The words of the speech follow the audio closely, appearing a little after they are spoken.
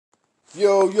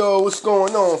Yo, what's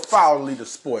going on? Follow Leader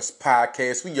Sports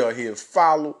Podcast. We are here.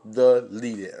 Follow the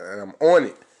leader. And I'm on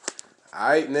it. All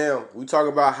right, now, we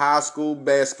talking about high school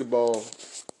basketball.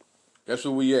 That's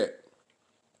where we at.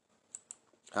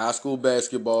 High school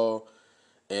basketball.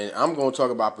 And I'm going to talk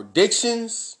about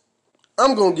predictions.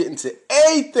 I'm going to get into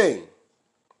everything.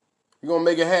 We're going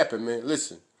to make it happen, man.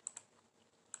 Listen.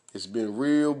 It's been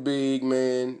real big,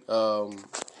 man. And,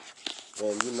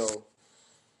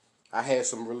 I had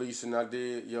some releasing I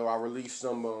did. I released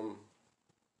some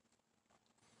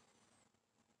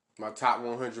my top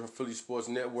 100 Philly Sports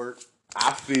Network.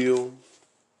 I feel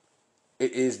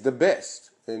it is the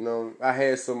best. I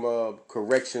had some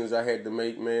corrections I had to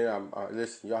make, man.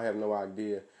 Listen, y'all have no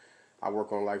idea. I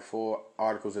work on like 4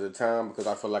 articles at a time because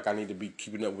I feel like I need to be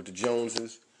keeping up with the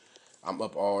Joneses. I'm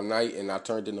up all night, and I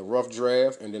turned in a rough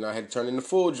draft, and then I had to turn in the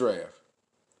full draft.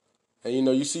 And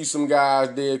you see some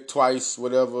guys there twice,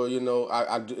 whatever.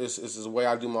 It's the way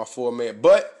I do my format,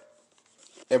 but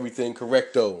everything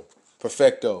correcto,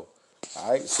 perfecto. All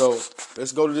right, so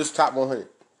let's go to this top 100.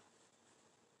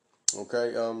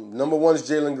 Okay, number 1 is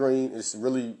Jalen Green. It's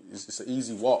an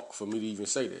easy walk for me to even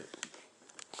say that.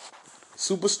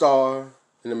 Superstar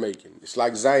in the making. It's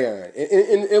like Zion.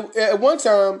 And at one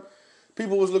time,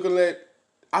 people was looking at.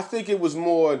 I think it was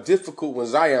more difficult when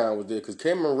Zion was there because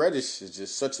Cameron Reddish is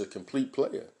just such a complete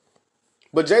player.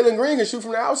 But Jalen Green can shoot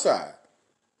from the outside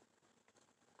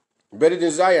better than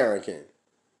Zion can.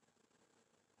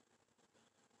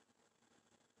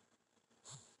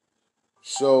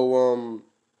 So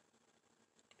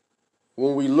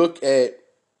when we look at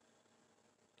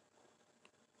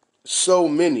so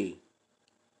many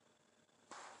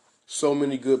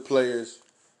good players,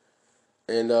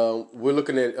 and we're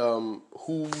looking at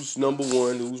who's number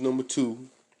 1, who's number 2.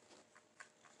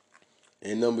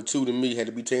 And number 2 to me had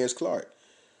to be Terrence Clark.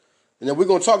 And then we're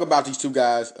going to talk about these 2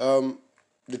 guys.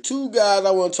 The 2 guys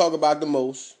I want to talk about the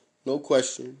most, no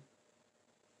question,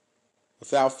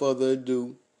 without further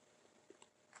ado,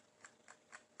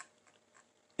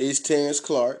 is Terrence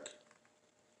Clark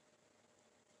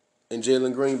and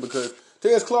Jalen Green, because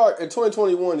Terrence Clark in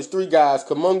 2021 is 3 guys.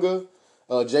 Kuminga,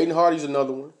 Jaden Hardy's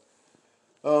another one.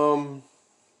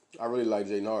 I really like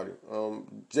Jaden Hardy.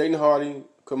 Jaden Hardy,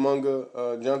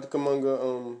 Kuminga, Jonathan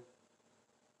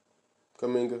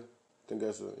Kuminga. I think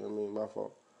that's my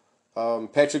fault.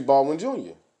 Patrick Baldwin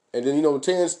Jr. And then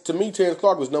Terrence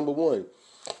Clark was number 1.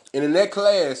 And in that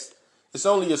class, it's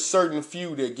only a certain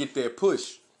few that get their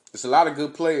push. It's a lot of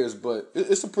good players, but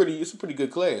it's a pretty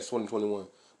good class, 2021.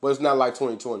 But it's not like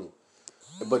 2020.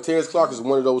 But Terrence Clark is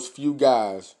one of those few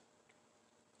guys.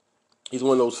 He's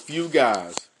one of those few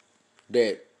guys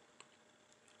that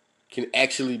can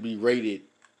actually be rated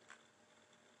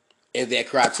in that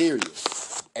criteria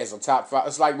as a top 5.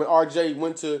 It's like when RJ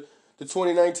went to the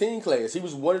 2019 class. He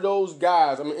was one of those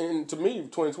guys. And to me,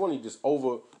 2020 just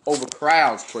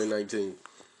overcrowds 2019.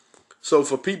 So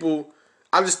for people,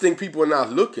 I just think people are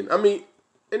not looking. And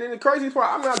then the crazy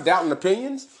part, I'm not doubting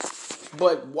opinions,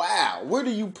 but wow, where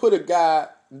do you put a guy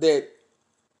that,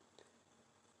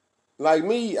 like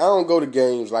me, I don't go to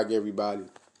games like everybody.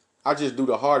 I just do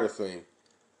the harder thing.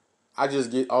 I just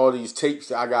get all these tapes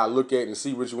that I got to look at and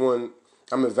see which one.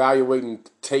 I'm evaluating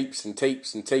tapes and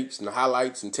the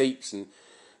highlights and tapes, and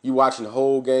you watching the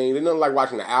whole game. There's nothing like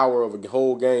watching an hour of a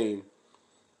whole game,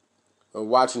 or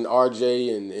watching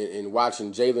RJ and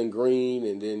watching Jalen Green,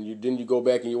 and then you go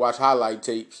back and you watch highlight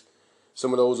tapes.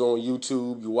 Some of those on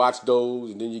YouTube, you watch those,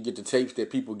 and then you get the tapes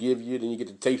that people give you, then you get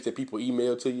the tapes that people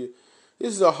email to you.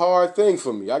 This is a hard thing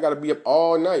for me. I got to be up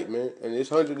all night, man. And this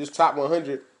top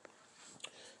 100,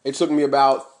 it took me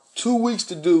about 2 weeks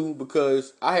to do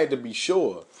because I had to be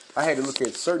sure. I had to look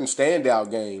at certain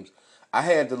standout games. I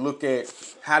had to look at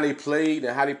how they played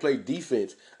and how they played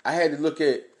defense. I had to look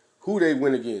at who they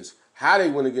went against, how they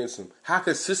went against them, how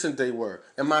consistent they were.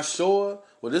 Am I sure?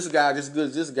 Well, this guy just as good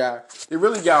as this guy. It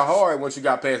really got hard once you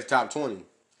got past the top 20.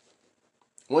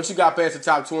 Once you got past the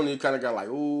top 20, you kind of got like,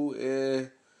 ooh, eh.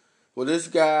 Well, this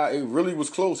guy, it really was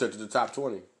close after the top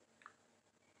 20.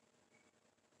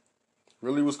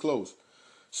 Really was close.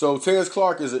 So Terrence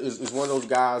Clark is one of those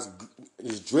guys.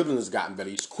 His dribbling has gotten better.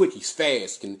 He's quick. He's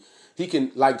fast. He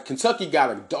can like Kentucky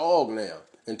got a dog now.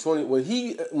 And when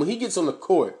he gets on the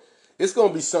court, it's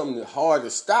gonna be something hard to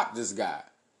stop this guy.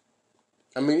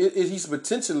 He's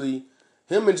potentially,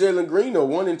 him and Jalen Green are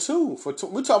 1 and 2 we're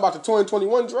talking about the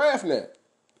 2021 draft now.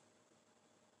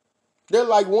 They're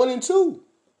like 1 and 2.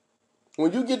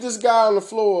 When you get this guy on the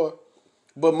floor,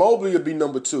 but Mobley will be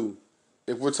number 2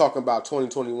 if we're talking about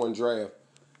 2021 draft.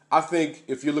 I think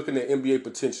if you're looking at NBA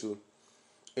potential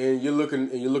and you're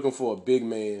looking for a big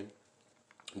man,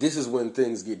 This is when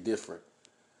things get different.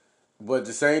 But at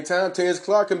the same time, Terrence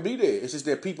Clark can be there. It's just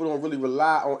that people don't really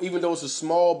rely on, even though it's a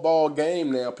small ball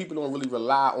game now, people don't really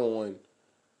rely on,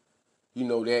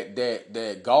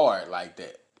 that guard like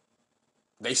that.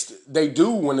 They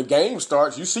do when the game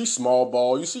starts. You see small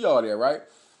ball, you see all that, right?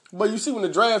 But you see when the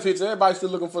draft hits, everybody's still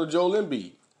looking for the Joel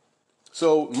Embiid.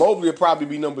 So Mobley will probably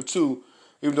be number 2,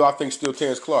 even though I think still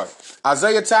Terrence Clark.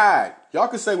 Isaiah Tide. Y'all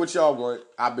can say what y'all want.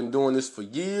 I've been doing this for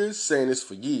years, saying this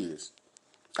for years.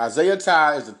 Isaiah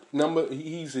Tide is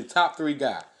he's the top 3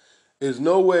 guy. There's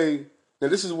no way. Now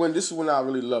this is when I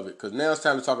really love it, because now it's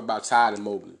time to talk about Tide and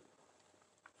Mobley.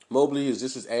 Mobley is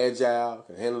just as agile,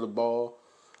 can handle the ball.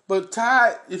 But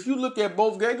Tide, if you look at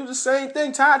both guys, do the same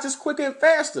thing. Tide just quicker and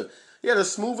faster. He has a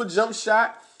smoother jump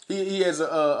shot. He has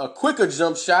a quicker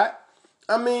jump shot.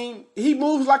 I mean, he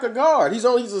moves like a guard. He's a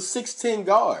 6'10"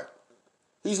 guard.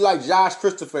 He's like Josh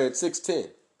Christopher at 6'10".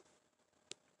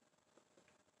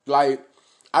 Like,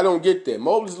 I don't get that.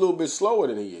 Mobley's a little bit slower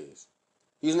than he is.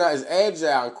 He's not as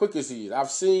agile and quick as he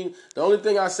is. The only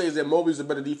thing I say is that Mobley's a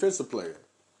better defensive player.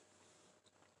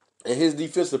 And his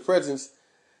defensive presence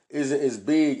isn't as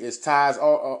big as Ty's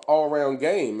all-around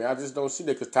game. Man, I just don't see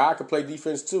that, because Ty can play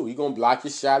defense too. He's going to block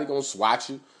your shot. He's going to swat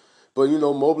you. But,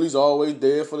 Mobley's always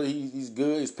there he's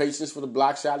good. His patience for the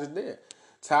block shot is there.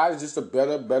 Ty is just a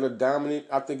better dominant.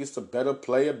 I think it's a better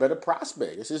player, better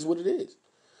prospect. It's just what it is.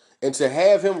 And to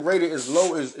have him rated as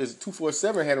low as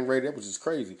 247 had him rated, which is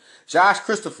crazy. Josh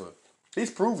Christopher, he's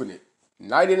proven it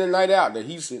night in and night out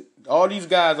that all these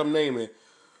guys I'm naming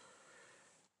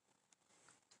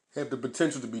have the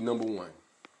potential to be number 1.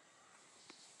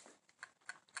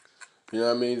 You know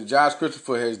what I mean? Josh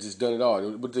Christopher has just done it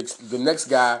all. But the next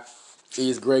guy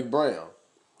is Greg Brown.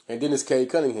 And then it's Cade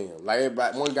Cunningham. Like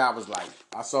everybody, one guy was like,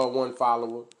 I saw one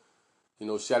follower,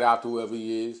 shout out to whoever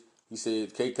he is. He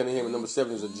said Cade Cunningham at number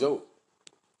 7 is a joke.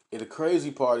 And the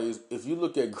crazy part is, if you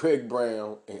look at Greg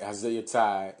Brown and Isaiah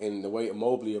Tye and the way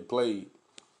Mobley have played,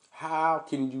 how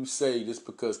can you say this?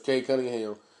 Because Cade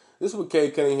Cunningham, this is what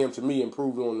Cade Cunningham to me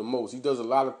improved on the most. He does a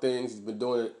lot of things. He's been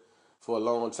doing it for a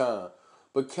long time.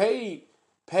 But Cade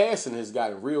passing has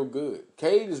gotten real good.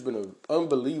 Cade has been an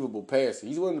unbelievable passer.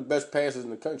 He's one of the best passers in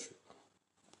the country.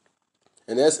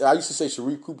 And I used to say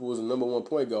Sharif Cooper was the number 1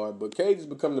 point guard, but Cade has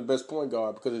become the best point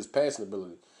guard because of his passing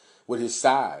ability, with his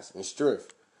size and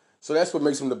strength. So that's what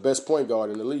makes him the best point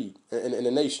guard in the league, in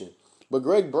the nation. But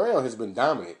Greg Brown has been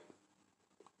dominant.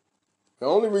 The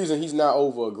only reason he's not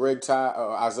over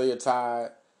Isaiah Tye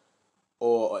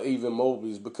or even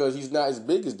Mobley is because he's not as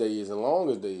big as they is and long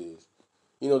as they is.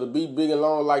 To be big and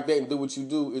long like that and do what you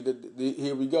do,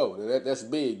 here we go. That's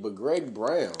big. But Greg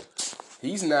Brown,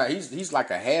 he's not. He's like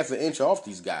a half an inch off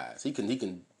these guys. He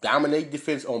can dominate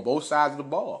defense on both sides of the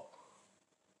ball.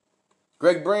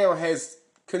 Greg Brown has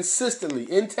consistently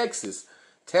in Texas,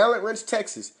 talent-rich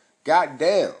Texas, got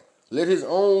down, let his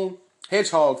own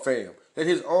hedgehog fam, let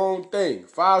his own thing,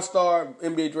 5-star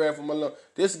NBA draft from alone.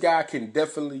 This guy can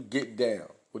definitely get down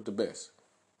with the best.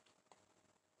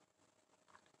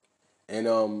 And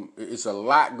it's a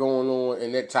lot going on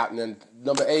in that top. And then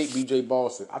number 8, B.J.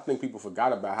 Boston. I think people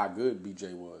forgot about how good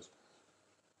B.J. was.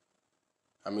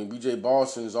 I mean, B.J.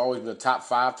 Boston has always been a top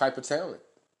 5 type of talent.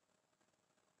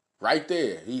 Right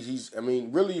there.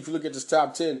 Really, if you look at this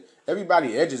top 10,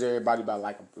 everybody edges everybody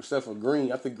by except for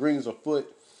Green. I think Green's a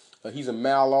foot. He's a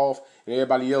mile off. And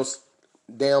everybody else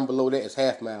down below that is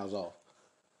half miles off.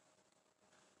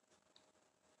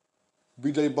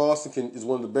 B.J. Boston is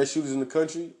one of the best shooters in the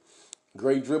country.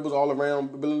 Great dribbles all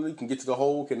around ability. Can get to the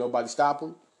hole. Can nobody stop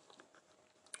him?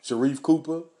 Sharif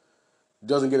Cooper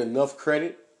doesn't get enough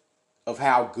credit of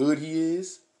how good he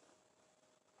is.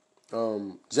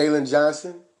 Jalen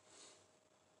Johnson.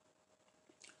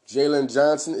 Jalen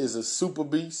Johnson is a super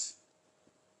beast.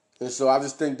 And so I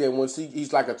just think that once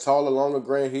he's like a taller, longer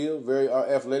Grant Hill, very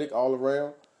athletic all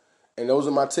around. And those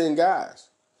are my 10 guys.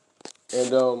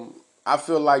 And I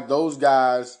feel like those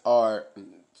guys are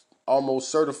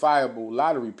almost certifiable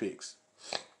lottery picks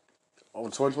on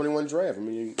 2021 draft. I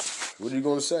mean, what are you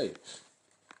going to say?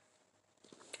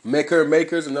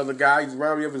 Maker's another guy. He's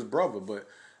around me of his brother, but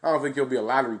I don't think he'll be a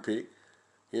lottery pick.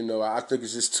 I think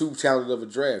it's just too talented of a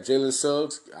draft. Jalen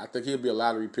Suggs, I think he'll be a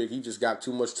lottery pick. He just got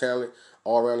too much talent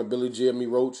all around the Billy Jeremy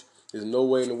Roach. There's no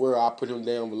way in the world I'll put him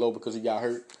down below because he got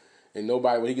hurt. And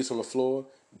nobody, when he gets on the floor,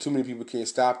 too many people can't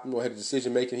stop him or have the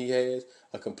decision-making he has.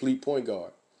 A complete point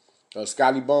guard.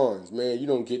 Scotty Barnes, man, you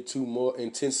don't get too more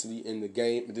intensity in the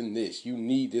game than this. You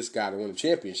need this guy to win a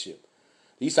championship.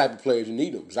 These type of players, you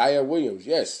need them. Zaire Williams,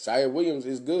 yes, Zaire Williams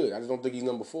is good. I just don't think he's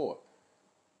number 4.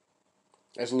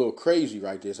 That's a little crazy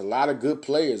right there. It's a lot of good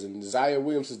players, and Zaire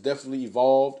Williams has definitely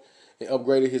evolved and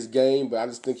upgraded his game, but I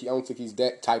don't think he's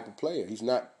that type of player. He's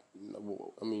not.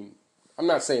 I mean, I'm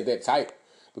not saying that type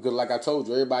because, like I told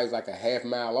you, everybody's like a half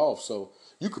mile off. So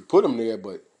you could put him there,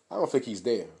 but I don't think he's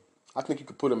there. I think you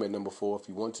could put him at number 4 if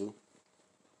you want to.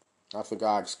 I think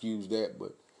I excuse that,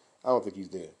 but I don't think he's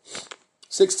there.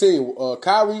 16,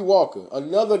 Kyrie Walker,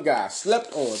 another guy,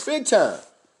 slept on, big time.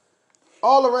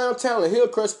 All around talent,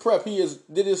 Hillcrest Prep,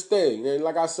 did his thing. And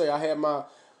like I say, I had my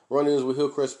run-ins with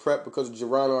Hillcrest Prep because of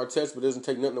Jerron Artest, but it doesn't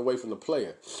take nothing away from the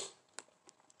player.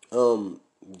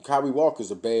 Kyrie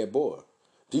Walker's a bad boy.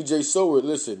 DJ Seward,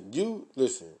 listen.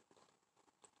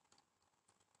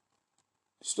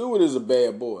 Stewart is a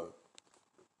bad boy.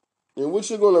 And what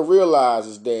you're going to realize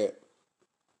is that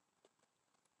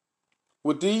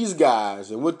with these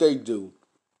guys and what they do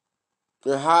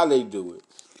and how they do it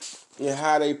and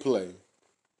how they play,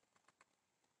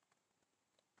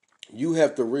 you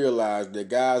have to realize that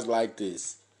guys like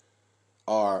this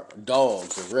are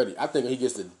dogs already. I think when he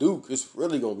gets to Duke, it's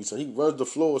really going to be something. He runs the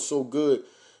floor so good.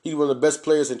 He's one of the best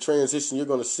players in transition you're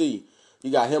going to see.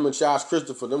 You got him and Charles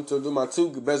Christopher. Them two are my two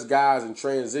best guys in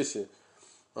transition.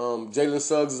 Jalen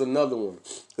Suggs is another one.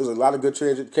 There's a lot of good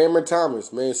transition. Cameron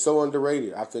Thomas, man, so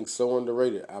underrated. I think so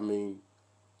underrated. I mean,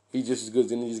 he's just as good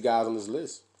as any of these guys on this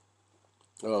list.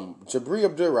 Jabri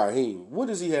Abdur-Rahim, what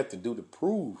does he have to do to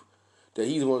prove that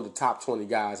he's one of the top 20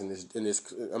 guys in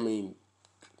this? I mean,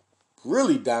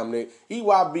 really dominate.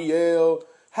 EYBL,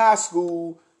 high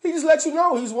school. He just let you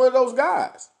know he's one of those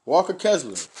guys. Walker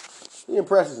Kessler. He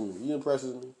impresses me. It's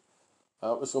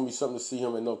going to be something to see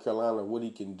him in North Carolina, what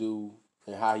he can do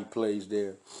and how he plays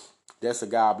there. That's a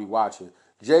guy I'll be watching.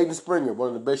 Jaden Springer, one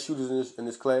of the best shooters in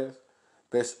this class.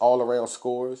 Best all-around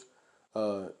scorers.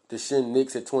 Deshaun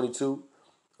Nix at 22.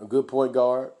 A good point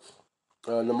guard.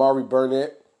 Namari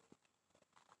Burnett.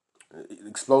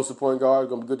 Explosive point guard.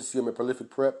 Going to be good to see him at Prolific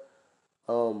Prep.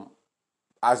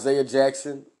 Isaiah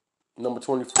Jackson, number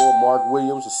 24. Mark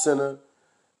Williams, a center.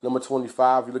 Number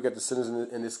 25. If you look at the centers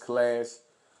in this class,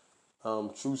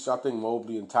 Truce, I think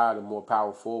Mobley and Tide are more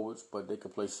power forwards, but they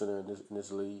can play center in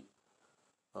this league.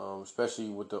 Especially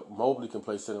with the Mobley can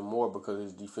play center more because of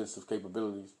his defensive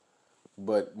capabilities.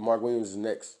 But Mark Williams is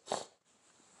next.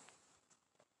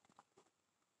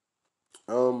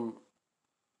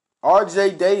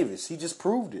 R.J. Davis, he just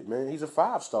proved it, man. He's a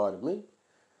 5-star to me.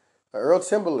 Earl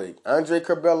Timberlake, Andre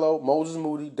Curbelo, Moses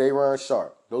Moody, Day'Ron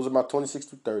Sharp. Those are my 26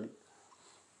 through 30.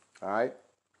 All right.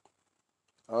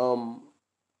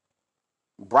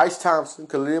 Bryce Thompson,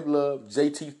 Caleb Love,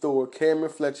 J.T. Thor, Cameron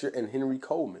Fletcher, and Henry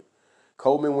Coleman.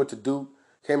 Coleman went to Duke.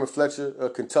 Cameron Fletcher,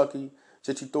 Kentucky.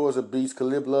 J.T. Thor is a beast.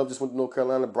 Caleb Love just went to North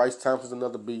Carolina. Bryce Thompson's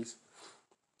another beast.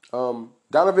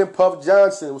 Donovan Puff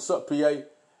Johnson, what's up, PA?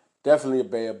 Definitely a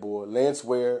bad boy. Lance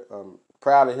Ware,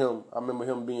 proud of him. I remember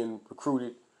him being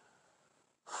recruited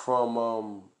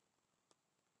from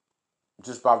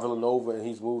just by Villanova, and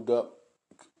he's moved up.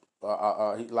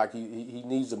 He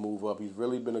needs to move up. He's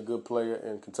really been a good player,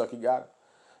 and Kentucky got it.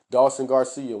 Dawson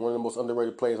Garcia, one of the most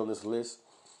underrated players on this list.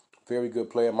 Very good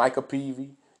player. Micah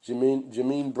Peavy,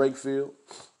 Jameen Brakefield,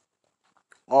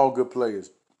 all good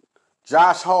players.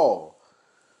 Josh Hall,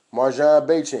 Marjan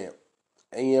Baychamp,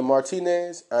 A.M.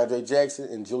 Martinez, Andre Jackson,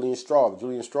 and Julian Strawther.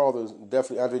 Julian Strawther is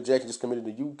definitely, Andre Jackson just committed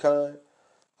to UConn.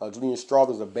 Julian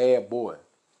Strawther is a bad boy.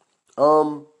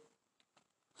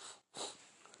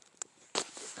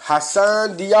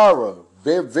 Hassan Diarra,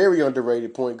 very, very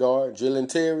underrated point guard. Jalen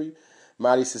Terry,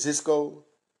 Madi Sissoko,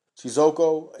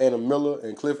 Anna Miller,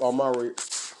 and Cliff Omo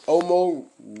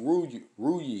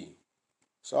Ruyi.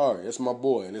 Sorry, that's my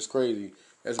boy, and it's crazy.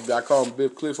 I call him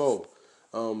Big Cliff O.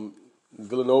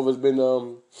 Villanova's been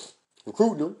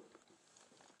recruiting him,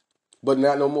 but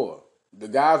not no more. The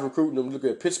guys recruiting him, look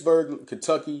at Pittsburgh,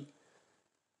 Kentucky.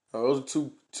 Those are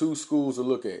two schools to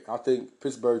look at. I think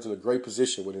Pittsburgh's in a great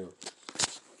position with him.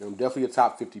 Definitely a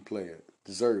top 50 player.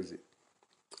 Deserves it.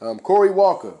 Corey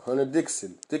Walker, Hunter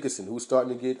Dickinson, who's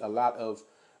starting to get a lot of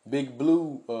Big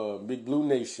Blue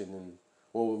Nation,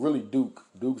 really Duke.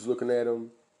 Duke's looking at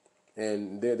him,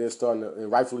 and they're starting to,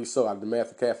 and rightfully so, out of the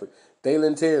Matthew Catholic.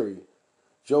 Dalen Terry,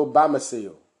 Joe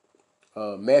Bamasil,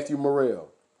 Matthew Morrell.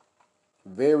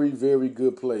 Very, very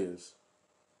good players.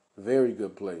 Very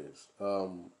good players.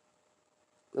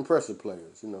 Impressive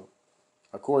players,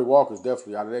 Corey Walker's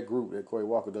definitely out of that group. That Corey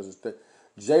Walker doesn't stay.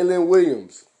 Jalen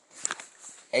Williams,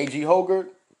 A.G. Hogarth,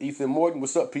 Ethan Morton.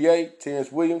 What's up, PA?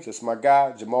 Terrence Williams. That's my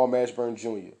guy. Jamal Mashburn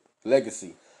Jr.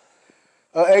 Legacy.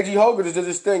 A.G. Hogarth just did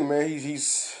his thing, man.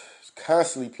 He's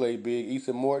constantly played big.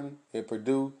 Ethan Morton at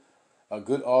Purdue, a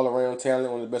good all-around talent,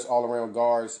 one of the best all-around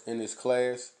guards in this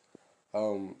class.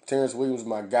 Terrence Williams,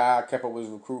 my guy. Kept up with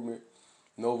his recruitment.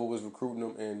 Nova was recruiting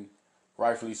him, and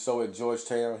Rightfully so at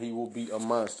Georgetown. He will be a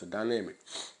monster. Dynamic.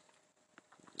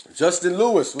 Justin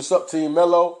Lewis. What's up, Team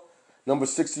Mello? Number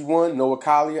 61, Noah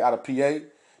Collier out of PA.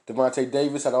 Devontae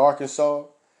Davis out of Arkansas.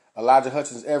 Elijah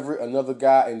Hutchins Everett, another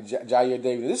guy, and Jair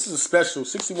Davis. This is a special.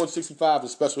 61-65 is a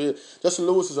special hit. Justin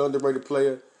Lewis is an underrated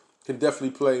player. Can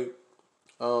definitely play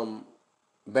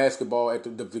basketball at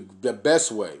the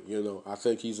best way. You know, I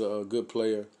think he's a good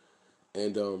player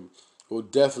and will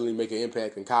definitely make an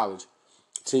impact in college.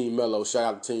 Team Mello,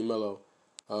 shout out to Team Mello.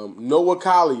 Noah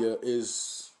Collier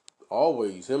is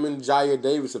always, him and Jair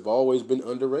Davis have always been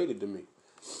underrated to me.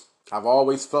 I've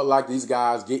always felt like these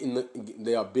guys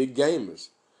they are big gamers.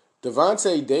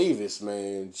 Devontae Davis,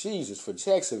 man, Jesus, for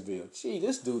Jacksonville. Gee,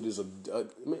 this dude is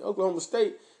Oklahoma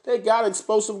State, they got an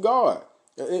explosive guard.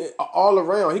 All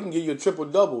around, he can give you a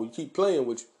triple-double. You keep playing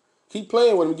with him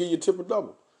and give you a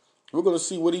triple-double. We're going to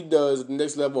see what he does at the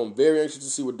next level. I'm very anxious to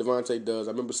see what Devontae does.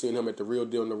 I remember seeing him at the Real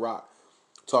Deal on the Rock,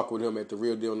 talking with him at the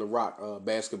Real Deal on the Rock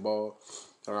basketball.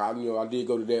 I did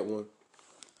go to that one.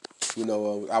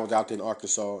 I was out there in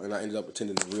Arkansas, and I ended up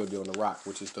attending the Real Deal on the Rock,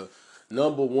 which is the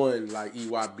number one, like,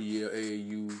 EYBL,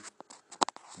 AAU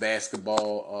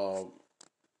basketball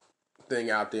thing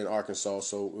out there in Arkansas.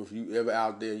 So if you ever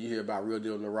out there, you hear about Real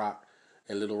Deal on the Rock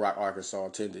and Little Rock, Arkansas,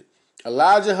 attended.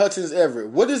 Elijah Hutchins Everett,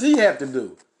 what does he have to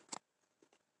do?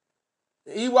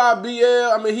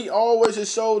 EYBL, I mean, he always has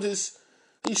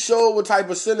he showed what type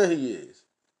of center he is.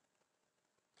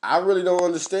 I really don't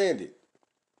understand it.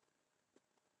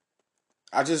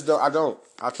 I don't.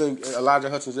 I think Elijah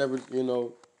Hutchins Everett,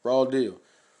 raw deal.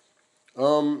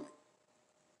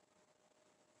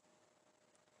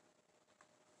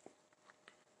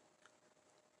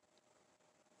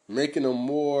 Making them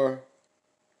more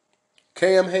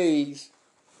Cam Hayes,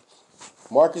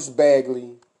 Marcus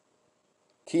Bagley,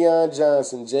 Keon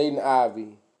Johnson, Jaden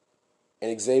Ivey,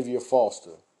 and Xavier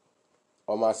Foster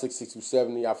on my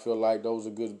 6'6", I feel like those are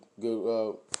good,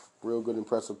 real good,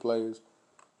 impressive players.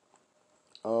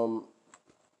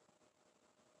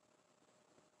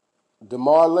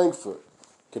 DeMar Langford,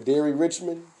 Kaderi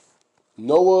Richmond,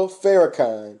 Noah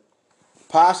Farrakhan,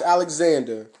 Posh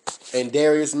Alexander, and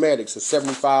Darius Maddox are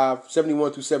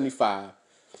 71 through 75.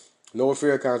 Noah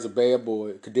Farrakhan's a bad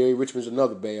boy. Kaderi Richmond's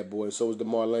another bad boy. And so is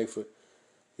DeMar Langford.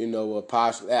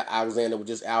 Posh Alexander was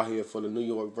just out here for the New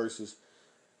York versus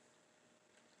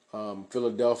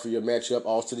Philadelphia matchup,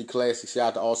 All-City Classic. Shout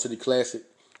out to All-City Classic.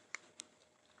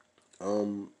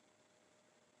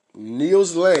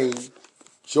 Niels Lane,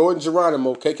 Jordan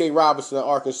Geronimo, KK Robinson of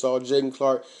Arkansas, Jaden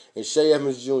Clark, and Shea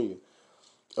Evans Jr.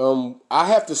 I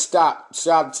have to stop.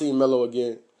 Shout out to Team Mello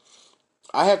again.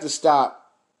 I have to stop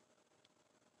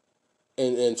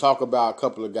and talk about a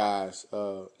couple of guys.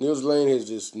 Niels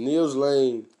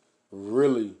Lane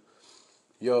really,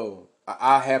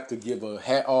 I have to give a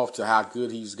hat off to how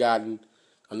good he's gotten.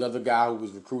 Another guy who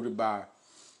was recruited by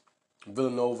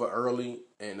Villanova early,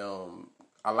 and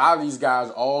a lot of these guys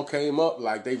all came up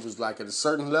like they was like at a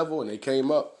certain level, and they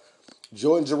came up.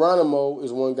 Jordan Geronimo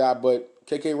is one guy, but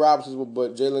KK Robinson,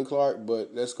 but Jalen Clark,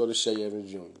 but let's go to Shea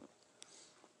Evans Jr.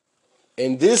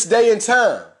 In this day and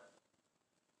time,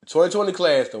 2020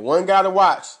 class, the one guy to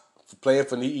watch for playing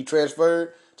for he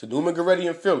transferred to Newman Goretti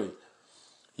in Philly.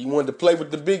 He wanted to play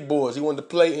with the big boys. He wanted to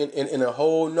play in a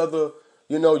whole nother,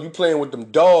 you playing with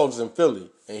them dogs in Philly.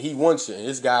 And he wants it. And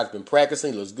this guy's been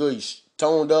practicing. He looks good. He's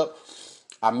toned up.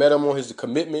 I met him on his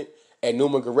commitment at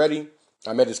Newman Goretti.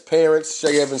 I met his parents,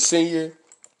 Shea Evans Sr.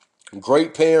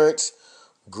 Great parents.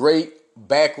 Great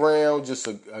background. Just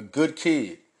a good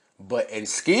kid. But in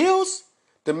skills,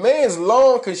 the man's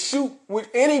long can shoot with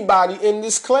anybody in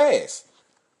this class.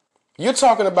 You're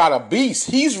talking about a beast.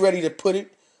 He's ready to put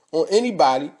it on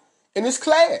anybody in this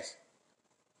class.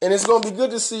 And it's going to be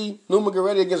good to see Newman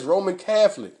Goretti against Roman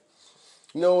Catholic.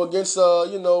 Against,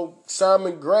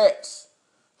 Simon Gratz.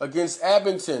 Against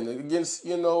Abington. Against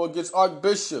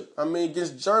Archbishop.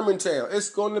 Against Germantown. It's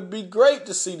going to be great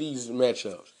to see these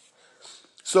matchups.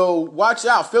 So watch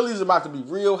out. Philly's about to be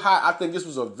real hot. I think this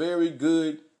was a very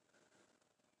good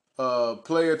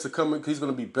player to come in. He's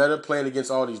going to be better playing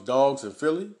against all these dogs in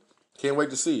Philly. Can't wait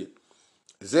to see it.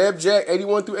 Zeb Jack,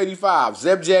 81 through 85.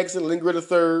 Zeb Jackson, Lindgren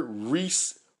III,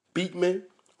 Reese Beekman,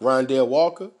 Rondell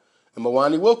Walker, and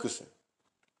Mawani Wilkerson.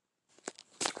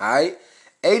 All right.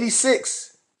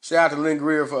 86. Shout out to Lynn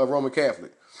Greer for Roman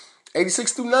Catholic.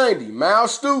 86 through 90.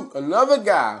 Miles Stute, another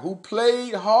guy who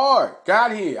played hard,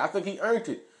 got here. I think he earned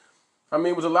it.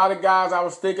 It was a lot of guys I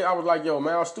was thinking, I was like,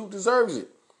 Miles Stute deserves it.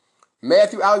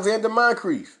 Matthew Alexander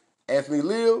Moncrief, Anthony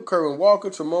Leal, Kerwin Walker,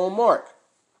 Tremont Mark.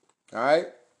 All right.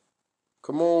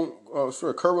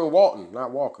 Kerwin Walton,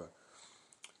 not Walker.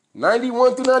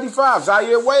 91 through 95,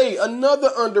 Zaire Wade, another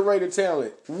underrated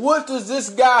talent. What does this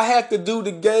guy have to do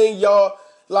to gain y'all?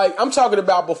 Like, I'm talking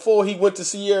about before he went to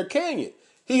Sierra Canyon.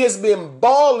 He has been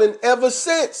balling ever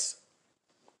since.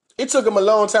 It took him a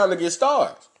long time to get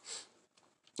stars.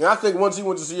 And I think once he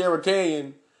went to Sierra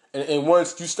Canyon, and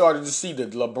once you started to see the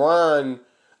LeBron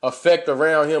effect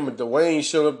around him and Dwayne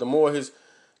showed up, the more his...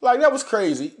 Like, that was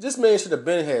crazy. This man should have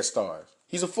been had stars.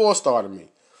 He's a 4-star to me.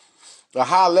 A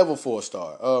high-level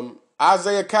 4-star.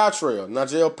 Isaiah Cottrell,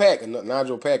 Nigel Pack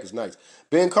is nice.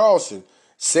 Ben Carlson,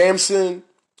 Samson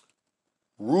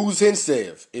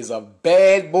Ruzintsev is a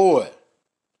bad boy.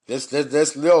 That's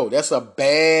a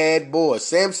bad boy.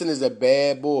 Samson is a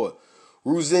bad boy.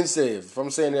 Ruzintsev, if I'm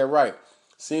saying that right.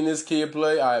 Seen this kid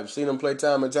play. I've seen him play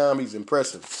time and time. He's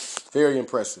impressive. Very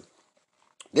impressive.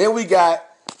 Then we got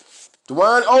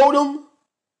Dwayne Odom,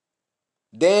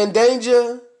 Dan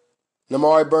Danger,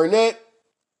 Namari Burnett.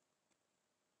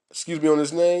 Excuse me on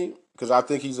his name, because I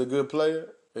think he's a good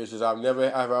player. It's just I've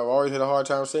always had a hard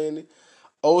time saying it.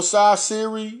 Osai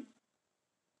Siri,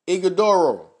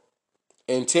 Iguodaro,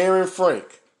 and Terran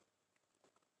Frank.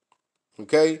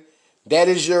 Okay? That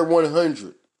is your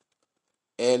 100.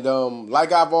 And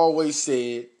like I've always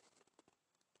said,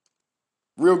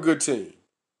 real good team.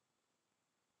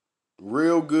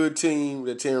 Real good team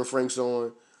that Terran Frank's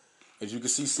on. As you can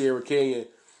see, Sierra Canyon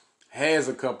has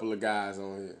a couple of guys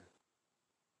on here.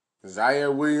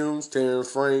 Zaire Williams, Terran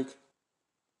Frank,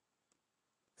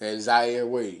 and Zaire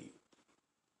Wade.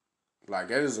 Like,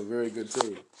 that is a very good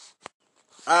team.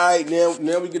 All right,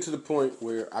 now we get to the point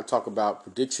where I talk about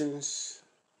predictions.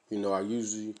 You know,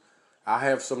 I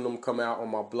have some of them come out on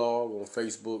my blog on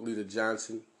Facebook, Leader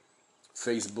Johnson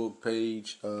Facebook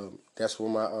page. That's where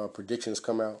my predictions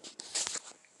come out.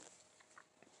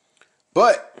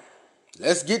 But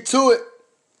let's get to it.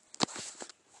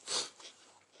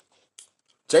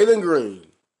 Jalen Green.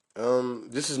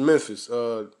 This is Memphis.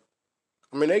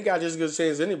 They got just as good a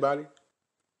chance as anybody.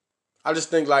 I just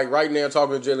think, like, right now,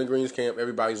 talking to Jalen Green's camp,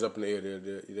 everybody's up in the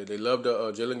air. They love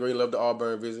Jalen Green loved the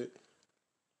Auburn visit.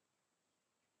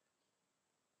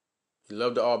 He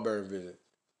loved the Auburn visit.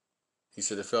 He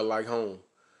said it felt like home.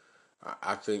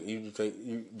 I think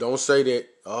you don't say that.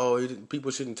 Oh,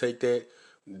 people shouldn't take that.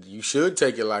 You should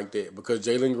take it like that because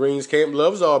Jalen Green's camp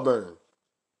loves Auburn.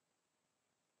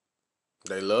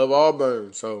 They love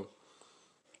Auburn, so.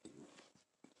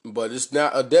 But it's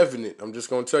not a definite. I'm just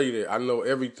going to tell you that. I know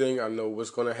everything. I know what's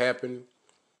going to happen.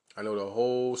 I know the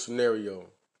whole scenario.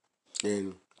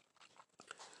 And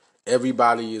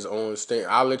everybody is on stand.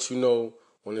 I'll let you know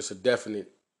when it's a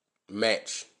definite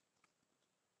match.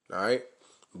 All right?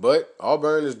 But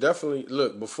Auburn is definitely,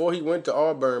 look, before he went to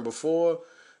Auburn, before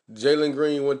Jalen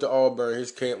Green went to Auburn,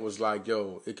 his camp was like,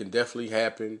 yo, it can definitely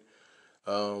happen.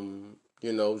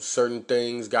 Certain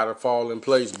things got to fall in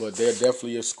place, but they're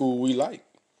definitely a school we like.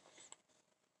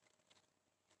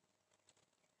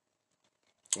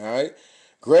 All right.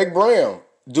 Greg Brown.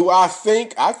 I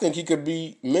think he could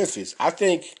be Memphis. I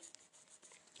think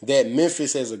that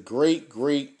Memphis has a great,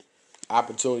 great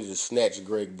opportunity to snatch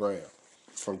Greg Brown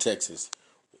from Texas.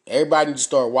 Everybody needs to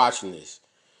start watching this.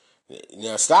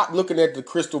 Now, stop looking at the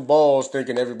crystal balls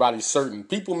thinking everybody's certain.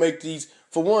 People make these,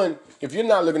 for one, if you're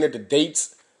not looking at the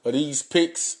dates of these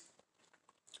picks,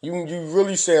 you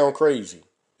really sound crazy.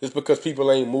 It's because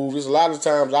people ain't moved. There's a lot of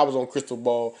times I was on crystal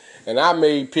ball and I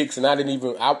made picks and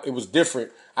it was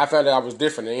different. I found out I was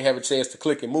different. I didn't have a chance to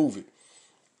click and move it.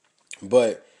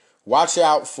 But watch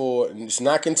out for, it's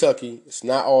not Kentucky, it's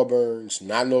not Auburn, it's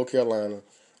not North Carolina.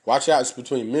 Watch out, it's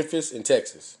between Memphis and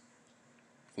Texas.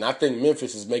 And I think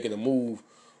Memphis is making a move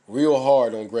real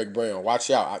hard on Greg Brown. Watch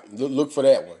out. Look for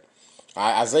that one.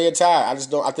 Isaiah Ty, I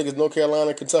think it's North Carolina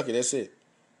and Kentucky. That's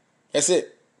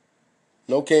it.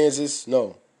 No Kansas,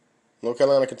 no. North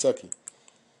Carolina, Kentucky.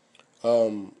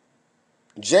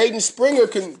 Jaden Springer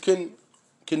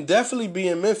can definitely be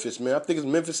in Memphis, man. I think it's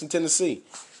Memphis and Tennessee.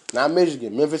 Not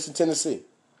Michigan, Memphis and Tennessee.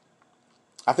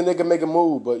 I think they can make a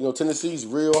move, but Tennessee's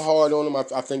real hard on them.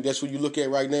 I think that's who you look at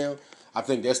right now. I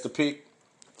think that's the pick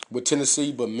with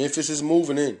Tennessee, but Memphis is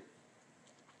moving in.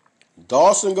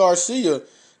 Dawson Garcia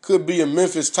could be a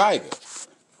Memphis Tiger.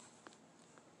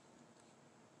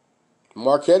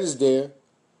 Marquette is there.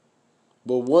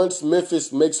 But once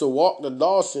Memphis makes a walk to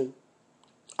Dawson,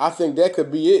 I think that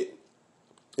could be it.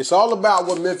 It's all about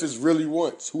what Memphis really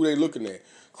wants, who they looking at.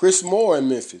 Chris Moore in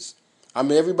Memphis.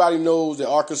 Everybody knows that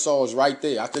Arkansas is right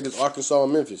there. I think it's Arkansas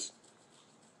and Memphis.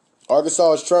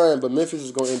 Arkansas is trying, but Memphis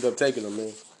is going to end up taking them,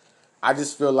 man. I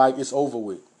just feel like it's over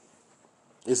with.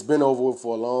 It's been over with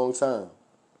for a long time.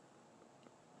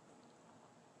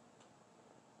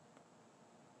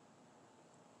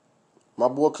 My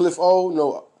boy Cliff O,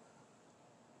 no.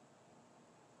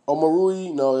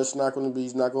 Omarui, no, it's not going to be.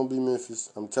 He's not going to be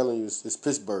Memphis. I'm telling you, it's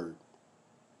Pittsburgh.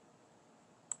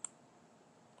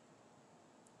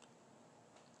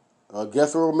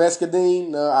 Gethro Mescadine,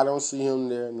 no, I don't see him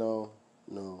there. No.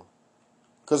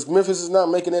 Because Memphis is not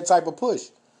making that type of push.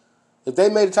 If they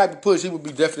made a type of push, he would be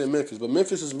definitely in Memphis. But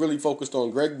Memphis is really focused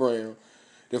on Greg Brown.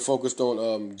 They're focused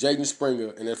on Jaden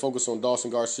Springer, and they're focused on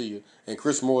Dawson Garcia, and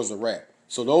Chris Moore is a wrap.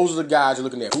 So those are the guys you're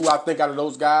looking at. Who I think out of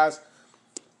those guys,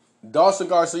 Dawson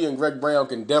Garcia and Greg Brown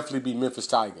can definitely be Memphis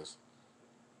Tigers.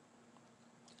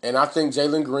 And I think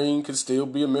Jalen Green can still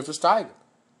be a Memphis Tiger.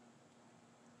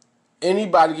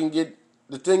 Anybody can get.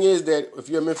 The thing is that if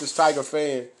you're a Memphis Tiger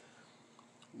fan,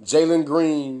 Jalen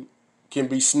Green can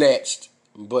be snatched,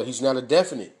 but he's not a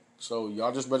definite. So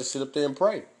y'all just better sit up there and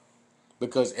pray.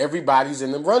 Because everybody's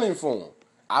in the running for him.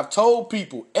 I've told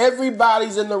people,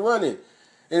 everybody's in the running.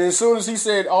 And as soon as he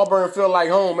said Auburn felt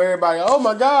like home, everybody, oh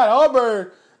my God,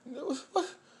 Auburn.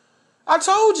 I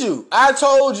told you.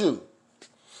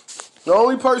 The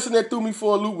only person that threw me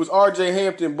for a loop was R.J.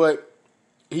 Hampton, but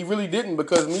he really didn't,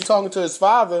 because me talking to his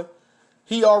father,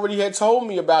 he already had told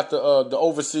me about the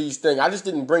overseas thing. I just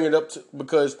didn't bring it up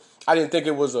because I didn't think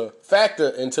it was a factor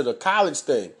into the college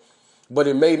thing. But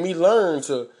it made me learn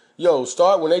to,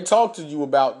 start when they talk to you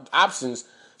about options,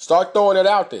 start throwing it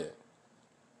out there.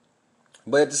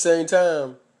 But at the same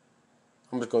time,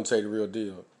 I'm just going to tell you the real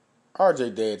deal.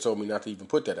 RJ dad told me not to even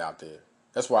put that out there.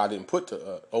 That's why I didn't put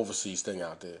the overseas thing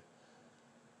out there.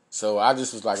 So I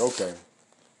just was like, okay.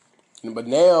 But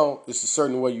now it's a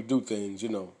certain way you do things,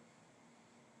 And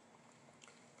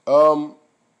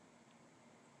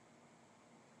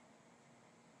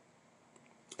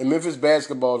Memphis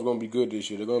basketball is going to be good this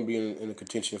year. They're going to be in a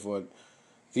contention for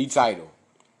the title.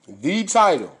 The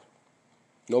title.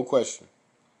 No question.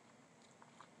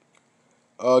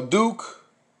 Duke.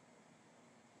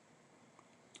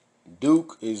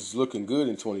 Duke is looking good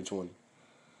in 2020.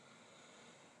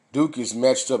 Duke is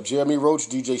matched up Jeremy Roach,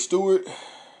 DJ Stewart,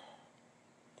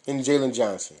 and Jalen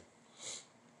Johnson.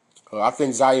 I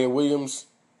think Zaire Williams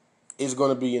is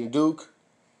going to be in Duke.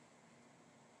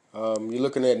 You're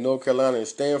looking at North Carolina and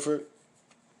Stanford.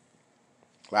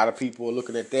 A lot of people are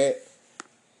looking at that.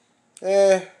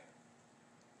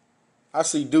 I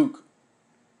see Duke.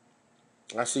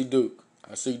 I see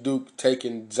Duke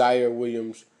taking Zaire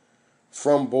Williams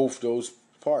from both those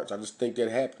parts. I just think that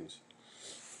happens.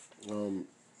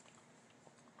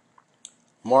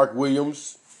 Mark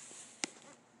Williams.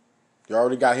 You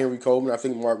already got Henry Coleman. I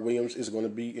think Mark Williams is going to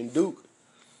be in Duke.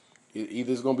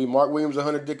 Either it's going to be Mark Williams or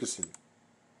Hunter Dickinson.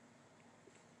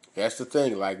 That's the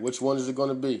thing. Like, which one is it going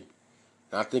to be?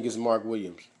 And I think it's Mark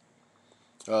Williams.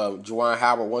 Juwan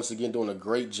Howard, once again, doing a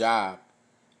great job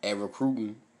at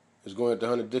recruiting, is going to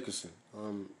Hunter Dickinson.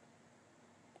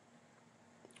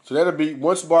 So that'll be,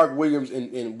 once Mark Williams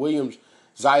and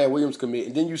Zaire Williams commit,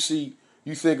 and then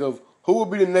you think of who will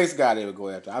be the next guy they would go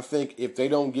after. I think if they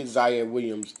don't get Zaire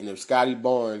Williams, and if Scotty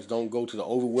Barnes don't go to the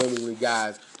overwhelmingly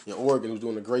guys in Oregon who's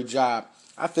doing a great job,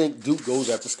 I think Duke goes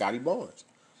after Scotty Barnes.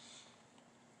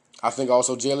 I think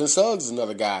also Jalen Suggs is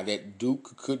another guy that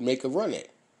Duke could make a run at.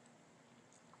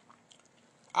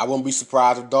 I wouldn't be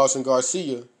surprised if Dawson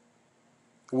Garcia,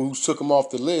 who took him off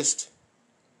the list,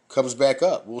 comes back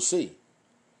up. We'll see.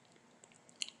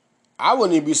 I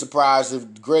wouldn't even be surprised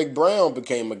if Greg Brown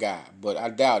became a guy, but I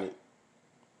doubt it.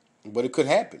 But it could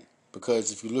happen,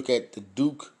 because if you look at the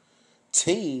Duke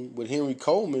team with Henry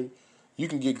Coleman, you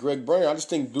can get Greg Brown. I just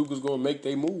think Duke is going to make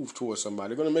their move towards somebody.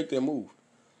 They're going to make their move.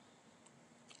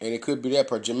 And it could be that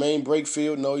part. Jermaine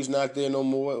Brakefield, no, he's not there no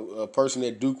more. A person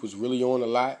that Duke was really on a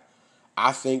lot.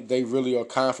 I think they really are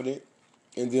confident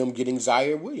in them getting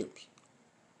Zaire Williams.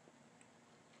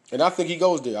 And I think he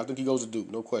goes there. I think he goes to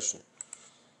Duke, no question.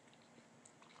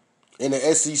 In the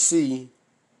SEC,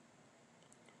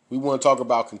 we want to talk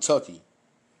about Kentucky.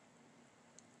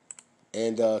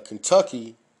 And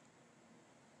Kentucky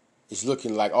is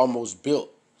looking like almost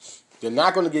built. They're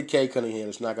not going to get Cade Cunningham.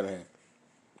 It's not going to happen.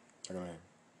 Not going to happen.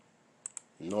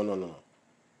 No.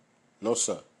 No,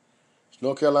 sir. It's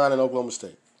North Carolina and Oklahoma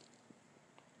State.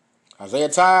 Isaiah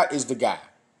Todd is the guy.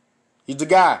 He's the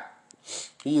guy.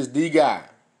 He is the guy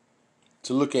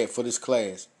to look at for this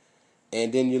class.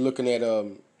 And then you're looking at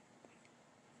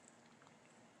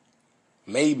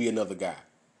maybe another guy.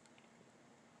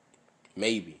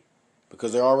 Maybe.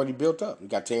 Because they're already built up. You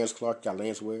got Terrence Clark, you got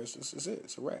Lance Ware. It's it.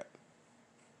 It's a wrap.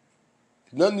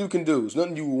 There's nothing you can do. There's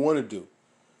nothing you want to do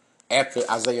after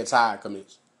Isaiah Todd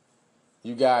commits.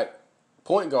 You got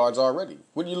point guards already.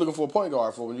 What are you looking for a point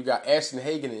guard for when you got Ashton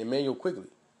Hagen and Emmanuel Quigley?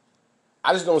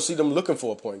 I just don't see them looking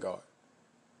for a point guard.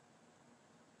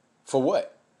 For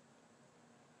what?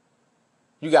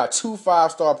 You got 2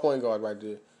 5-star point guards right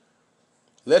there.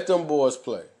 Let them boys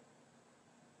play.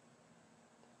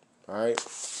 All right.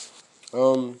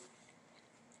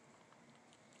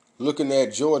 Looking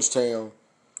at Georgetown,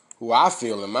 who I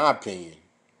feel, in my opinion,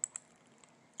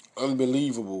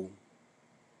 unbelievable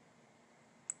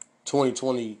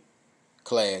 2020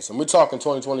 class. And we're talking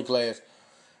 2020 class.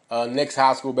 Next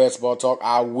high school basketball talk,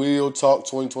 I will talk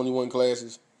 2021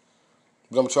 classes.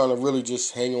 But I'm trying to really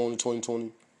just hang on to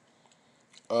 2020.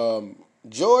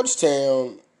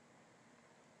 Georgetown,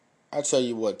 I tell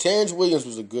you what, Terrence Williams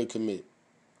was a good commit.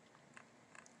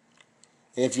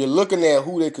 And if you're looking at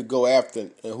who they could go after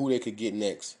and who they could get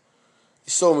next,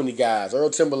 there's so many guys. Earl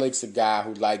Timberlake's a guy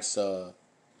who likes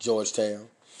Georgetown.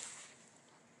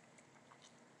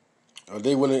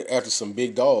 They went after some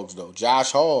big dogs, though.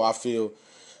 Josh Hall, I feel,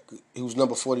 he was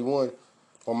number 41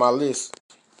 on my list.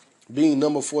 Being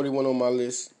number 41 on my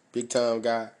list, big-time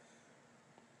guy.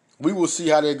 We will see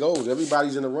how that goes.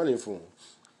 Everybody's in the running for him.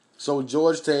 So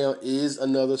Georgetown is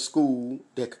another school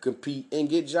that could compete and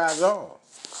get Josh Hall.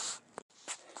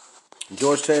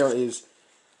 Georgetown is,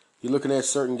 you're looking at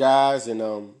certain guys,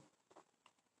 and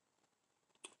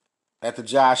after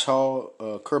Josh Hall,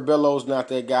 Curbello's not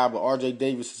that guy, but R.J.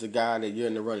 Davis is a guy that you're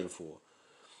in the running for.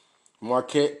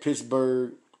 Marquette,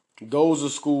 Pittsburgh, those are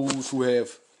schools who have,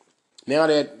 now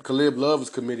that Caleb Love is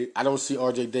committed, I don't see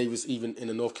R.J. Davis even in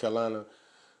the North Carolina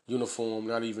uniform,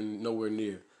 not even nowhere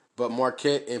near. But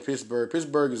Marquette and Pittsburgh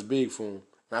is big for him,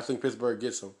 and I think Pittsburgh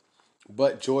gets him.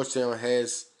 But Georgetown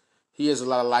has a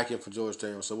lot of liking for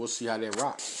Georgetown, so we'll see how that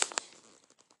rocks.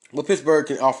 But Pittsburgh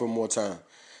can offer more time.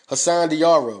 Hassan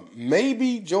Diarra,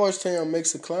 maybe Georgetown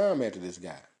makes a climb after this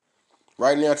guy.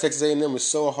 Right now, Texas A&M is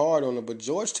so hard on him, but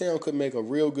Georgetown could make a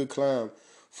real good climb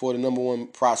for the number 1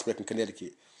 prospect in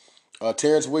Connecticut.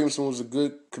 Terrence Williamson was a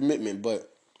good commitment,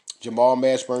 but Jamal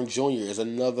Mashburn Jr. is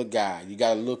another guy. You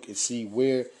got to look and see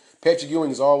where Patrick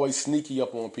Ewing is always sneaky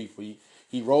up on people.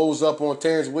 He rolls up on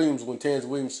Terrence Williams when Terrence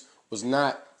Williams was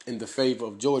not in the favor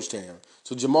of Georgetown.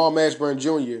 So Jamal Mashburn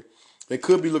Jr., they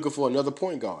could be looking for another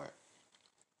point guard.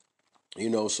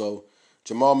 So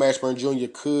Jamal Mashburn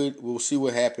Jr. we'll see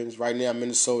what happens. Right now,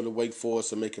 Minnesota, Wake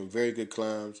Forest are making very good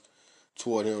climbs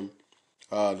toward him.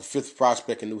 The 5th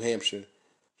prospect in New Hampshire,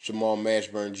 Jamal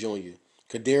Mashburn Jr.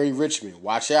 Kaderi Richmond,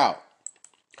 watch out.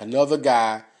 Another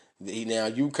guy. Now,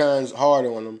 UConn's hard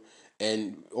on him,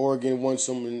 and Oregon wants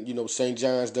him, and, St.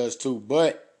 John's does too.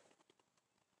 But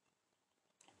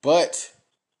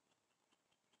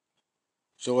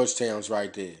Georgetown's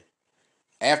right there.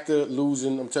 After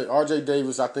losing, I'm telling you, R.J.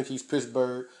 Davis, I think he's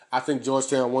Pittsburgh. I think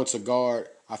Georgetown wants a guard.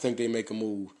 I think they make a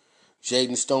move.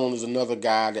 Jaden Stone is another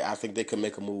guy that I think they can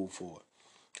make a move for.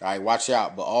 All right, watch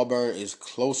out. But Auburn is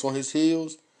close on his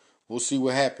heels. We'll see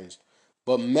what happens.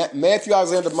 But Matthew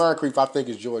Alexander Moncrief, I think,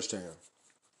 is Georgetown.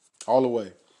 All the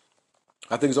way.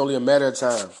 I think it's only a matter of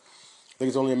time.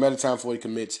 Before he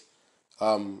commits.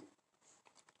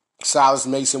 Silas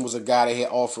Mason was a guy that had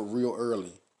offered real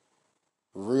early,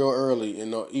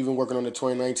 even working on the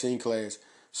 2019 class.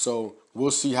 So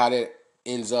we'll see how that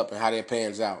ends up and how that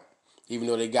pans out, even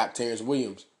though they got Terrence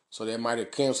Williams. So they might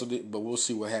have canceled it, but we'll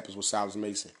see what happens with Silas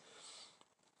Mason.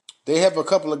 They have a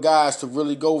couple of guys to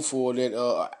really go for that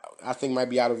I think might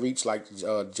be out of reach, like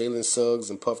Jalen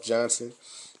Suggs and Puff Johnson.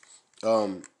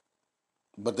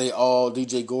 But they all,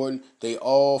 DJ Gordon, they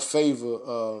all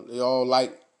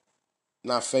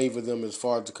not favor them as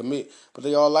far as to commit, but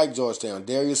they all like Georgetown.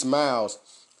 Darius Miles,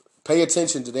 pay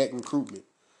attention to that recruitment.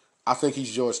 I think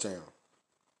he's Georgetown.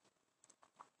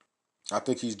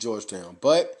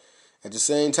 But at the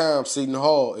same time, Seton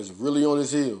Hall is really on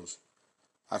his heels.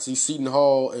 I see Seton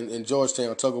Hall and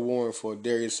Georgetown tug of war for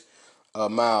Darius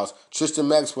Miles. Tristan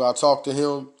Maxwell, I talked to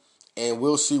him, and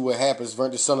we'll see what happens.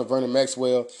 The son of Vernon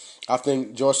Maxwell, I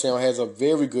think Georgetown has a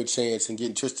very good chance in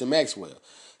getting Tristan Maxwell.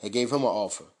 They gave him an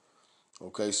offer.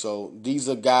 Okay, so these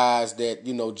are guys that,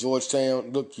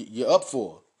 Georgetown, look, you're up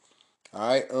for. All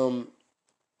right,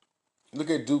 look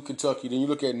at Duke, Kentucky. Then you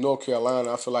look at North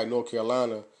Carolina. I feel like North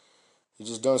Carolina has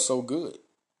just done so good.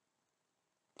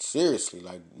 Seriously,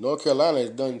 like North Carolina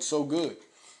has done so good.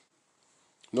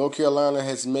 North Carolina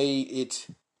has made it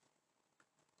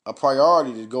a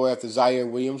priority to go after Zaire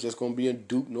Williams. That's going to be a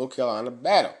Duke, North Carolina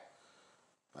battle.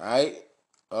 All right?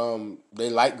 They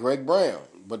like Greg Brown,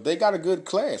 but they got a good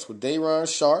class with Day'Ron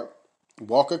Sharp,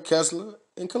 Walker Kessler,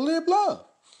 and Caleb Love.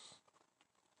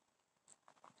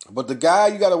 But the guy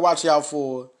you got to watch out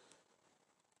for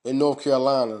in North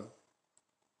Carolina,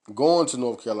 going to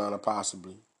North Carolina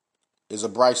possibly, is a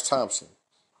Bryce Thompson.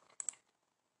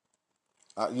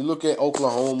 You look at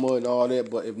Oklahoma and all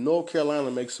that, but if North Carolina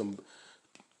makes some,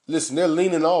 listen, they're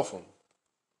leaning off him.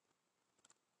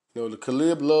 The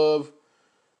Caleb Love,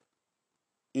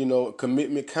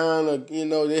 commitment kind of,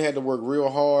 they had to work real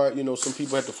hard. Some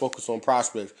people had to focus on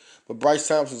prospects. But Bryce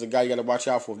Thompson's a guy you got to watch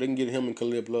out for. If they can get him and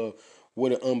Caleb Love,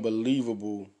 what an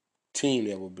unbelievable team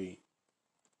that would be.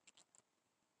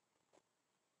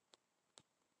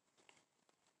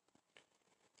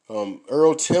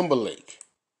 Earl Timberlake.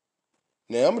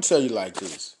 Now, I'm going to tell you like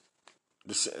this.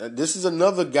 This is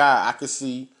another guy I could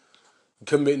see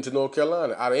committing to North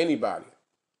Carolina out of anybody.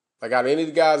 Like out of any of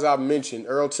the guys I've mentioned,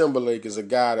 Earl Timberlake is a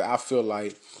guy that I feel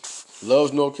like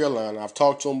loves North Carolina. I've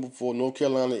talked to him before. North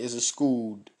Carolina is a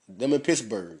school. Them in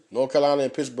Pittsburgh. North Carolina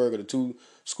and Pittsburgh are the two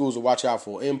schools to watch out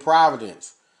for. In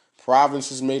Providence. Providence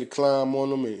has made a climb on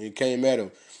them and came at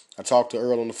him. I talked to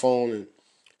Earl on the phone and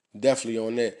definitely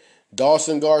on that.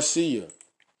 Dawson Garcia.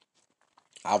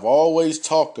 I've always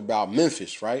talked about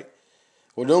Memphis, right?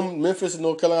 Well, Memphis and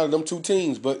North Carolina, them two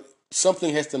teams, but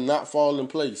something has to not fall in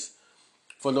place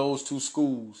for those two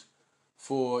schools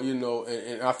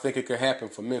and I think it could happen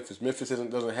for Memphis. Memphis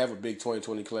doesn't have a big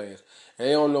 2020 class. And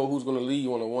they don't know who's going to leave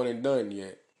on a one and done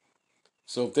yet.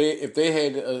 So if they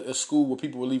had a school where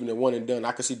people were leaving at one and done,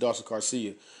 I could see Dawson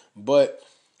Garcia. But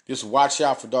just watch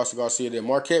out for Dawson Garcia there.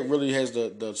 Marquette really has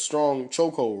the strong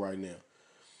chokehold right now.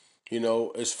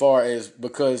 As far as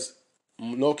because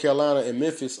North Carolina and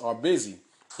Memphis are busy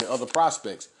and other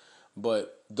prospects.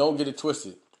 But don't get it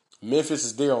twisted. Memphis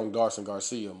is there on Dawson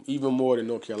Garcia, even more than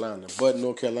North Carolina. But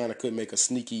North Carolina could make a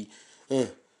sneaky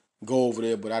go over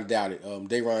there, but I doubt it.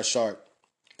 Day'Ron Sharp,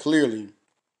 clearly,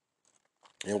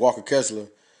 and Walker Kessler,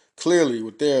 clearly,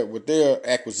 with their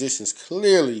acquisitions,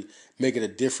 clearly make it a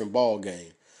different ball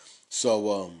game.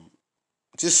 So,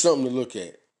 just something to look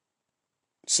at.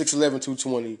 6'11",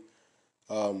 220.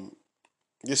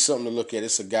 Just something to look at.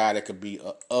 It's a guy that could be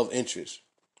of interest.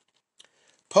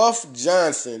 Puff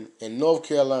Johnson in North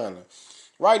Carolina.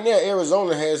 Right now,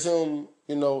 Arizona has him.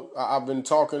 I've been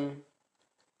talking.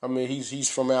 I mean, he's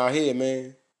from out here,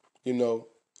 man. He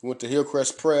went to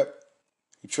Hillcrest Prep.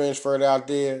 He transferred out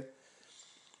there.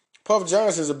 Puff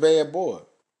Johnson's a bad boy,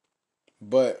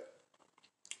 but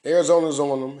Arizona's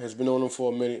on him. Has been on him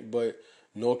for a minute, but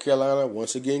North Carolina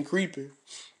once again creeping,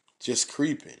 just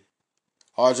creeping.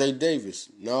 R.J. Davis,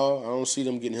 no, I don't see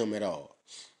them getting him at all.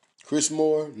 Chris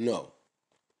Moore, no.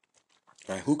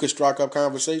 All right, who could strike up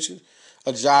conversations?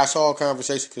 A Josh Hall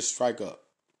conversation could strike up.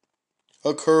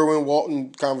 A Kerwin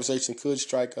Walton conversation could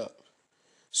strike up.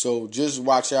 So just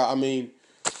watch out. I mean,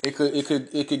 it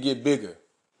could get bigger.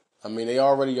 I mean, they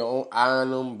already are eyeing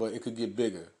them, but it could get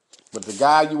bigger. But the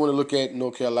guy you want to look at in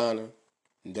North Carolina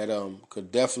that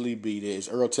could definitely be there is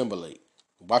Earl Timberlake.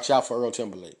 Watch out for Earl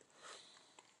Timberlake.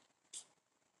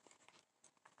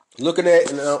 Looking at,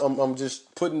 and I'm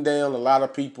just putting down a lot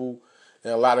of people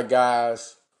and a lot of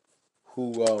guys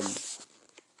who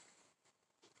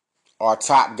are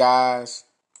top guys,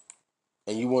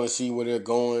 and you want to see where they're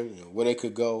going and where they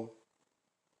could go.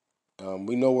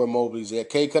 We know where Mobley's at.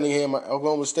 Cade Cunningham,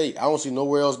 Oklahoma State. I don't see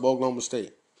nowhere else but Oklahoma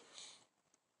State.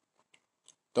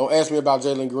 Don't ask me about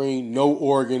Jalen Green. No,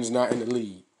 Oregon's not in the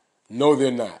league. No,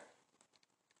 they're not.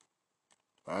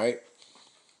 All right?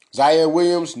 Zaire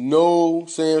Williams, no,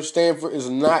 Sam Stanford is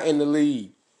not in the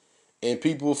league. And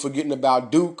people are forgetting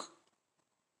about Duke.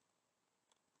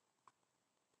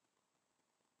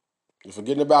 You're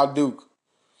forgetting about Duke.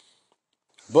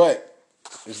 But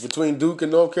it's between Duke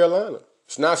and North Carolina.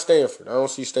 It's not Stanford. I don't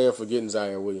see Stanford getting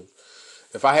Zaire Williams.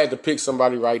 If I had to pick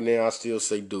somebody right now, I'd still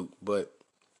say Duke. But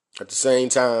at the same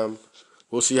time,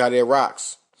 we'll see how that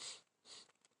rocks.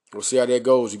 We'll see how that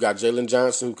goes. You got Jalen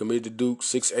Johnson, who committed to Duke,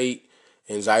 6'8",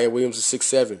 and Zaire Williams is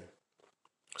 6'7".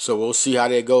 So we'll see how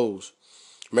that goes.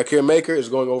 Makir Maker is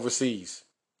going overseas.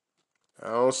 I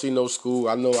don't see no school.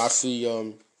 I know I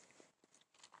see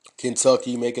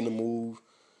Kentucky making the move.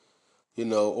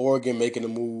 Oregon making the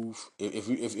move. If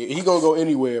he gonna go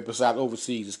anywhere besides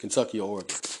overseas, it's Kentucky or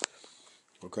Oregon.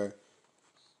 Okay.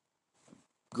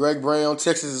 Greg Brown,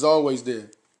 Texas is always there,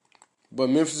 but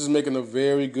Memphis is making a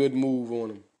very good move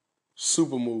on him.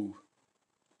 Super move.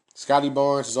 Scotty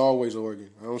Barnes is always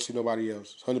Oregon. I don't see nobody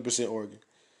else. 100% Oregon.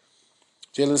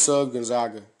 Jalen Suggs,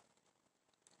 Gonzaga.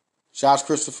 Josh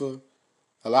Christopher.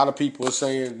 A lot of people are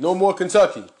saying no more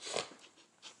Kentucky.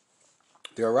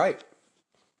 They're right.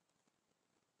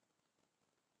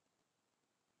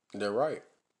 They're right.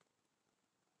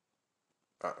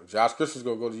 Josh Christopher's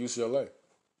gonna go to UCLA.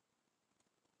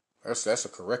 That's a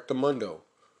correctamundo.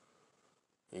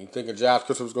 And you thinking Josh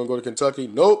Christopher's gonna go to Kentucky?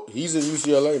 Nope, he's in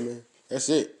UCLA, man. That's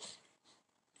it.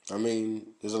 I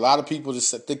mean, there's a lot of people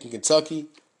just thinking Kentucky.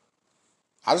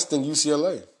 I just think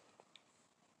UCLA.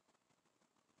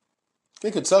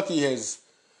 think Kentucky has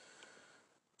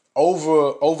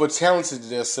over talented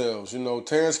themselves. You know,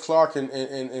 Terrence Clark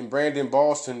and Brandon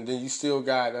Boston. Then you still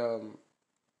got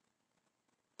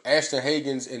Ashton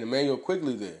Hagans and Emmanuel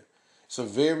Quigley there. It's a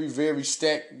very, very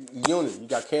stacked unit. You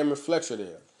got Cameron Fletcher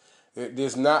there.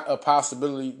 There's not a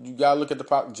possibility. You got to look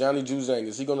at Johnny Juzang.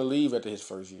 Is he going to leave after his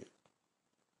first year?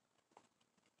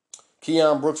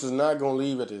 Keon Brooks is not going to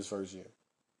leave after his first year.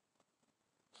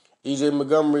 E.J.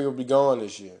 Montgomery will be gone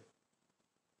this year.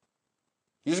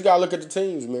 You just got to look at the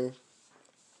teams, man.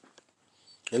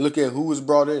 And look at who was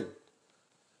brought in.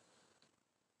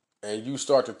 And you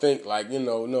start to think, like,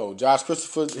 no, Josh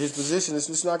Christopher, his position is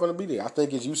just not going to be there. I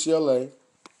think it's UCLA.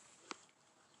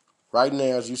 Right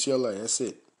now, it's UCLA. That's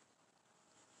it.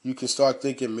 You can start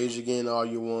thinking Michigan all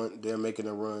you want. They're making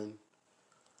a run.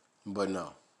 But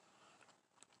no.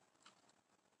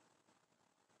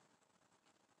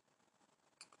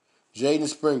 Jaden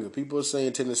Springer. People are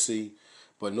saying Tennessee,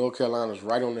 but North Carolina's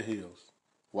right on the heels.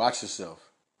 Watch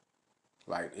yourself.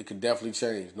 Like, it could definitely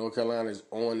change. North Carolina is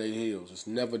on their heels. It's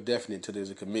never definite until there's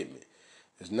a commitment.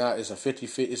 It's not. It's a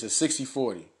 50-50. It's a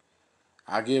 60-40.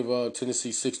 I give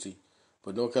Tennessee 60,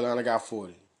 but North Carolina got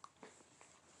 40.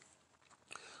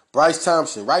 Bryce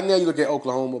Thompson. Right now you look at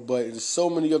Oklahoma, but there's so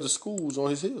many other schools on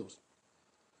his heels.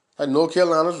 Like North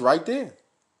Carolina's right there.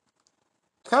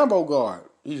 Combo guard.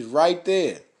 He's right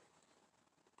there.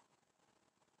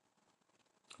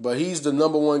 But he's the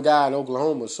number one guy in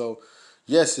Oklahoma, so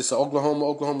yes, it's an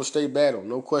Oklahoma State battle.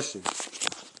 No question.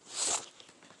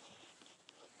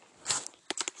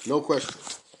 No question.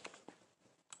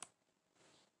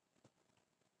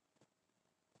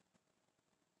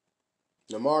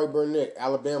 Namari Burnett,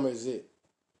 Alabama is it.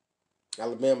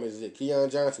 Alabama is it. Keon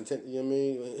Johnson, you know what I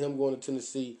mean? Him going to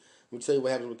Tennessee. Let me tell you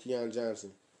what happens with Keon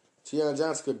Johnson. Keon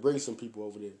Johnson could bring some people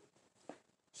over there.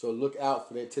 So look out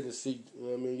for that Tennessee. You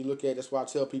know what I mean? You look at, that's why I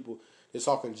tell people, they're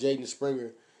talking Jaden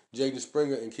Springer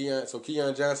and Keon. So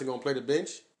Keon Johnson going to play the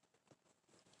bench?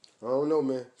 I don't know,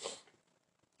 man.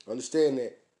 Understand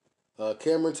that.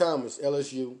 Cameron Thomas,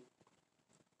 LSU.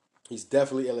 He's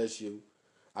definitely LSU.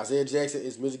 Isaiah Jackson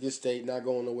is Michigan State, not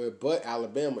going nowhere, but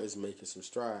Alabama is making some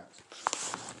strides.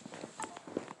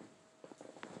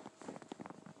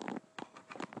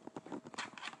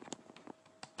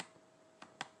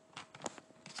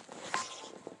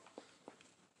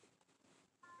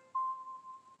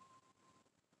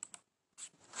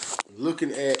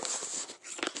 Looking at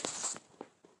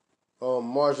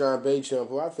Marjon Beauchamp,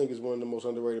 who I think is one of the most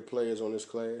underrated players on this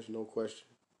class, no question.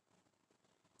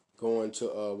 Going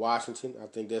to Washington, I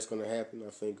think that's going to happen. I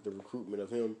think the recruitment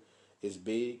of him is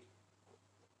big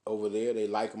over there. They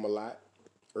like him a lot.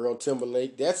 Earl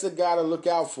Timberlake, that's a guy to look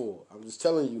out for. I'm just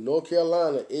telling you, North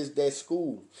Carolina is that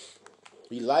school.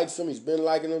 He likes him. He's been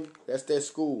liking him. That's that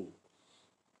school.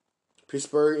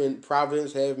 Pittsburgh and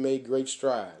Providence have made great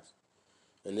strides,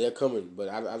 and they're coming. But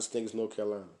I just think it's North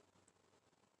Carolina.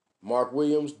 Mark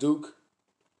Williams, Duke,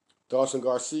 Dawson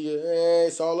Garcia,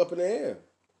 it's all up in the air.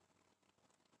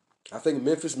 I think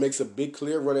Memphis makes a big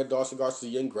clear run at Dawson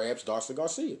Garcia and grabs Dawson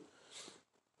Garcia.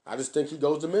 I just think he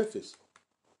goes to Memphis.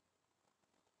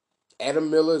 Adam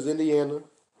Miller is Indiana.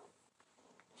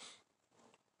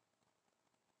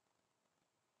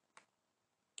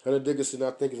 Hunter Dickinson,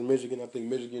 I think, is Michigan. I think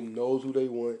Michigan knows who they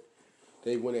want.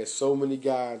 They went at so many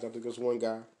guys. I think that's one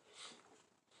guy.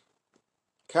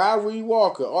 Kyrie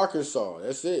Walker, Arkansas.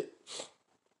 That's it.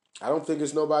 I don't think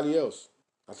it's nobody else.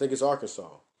 I think it's Arkansas.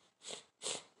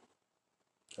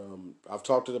 I've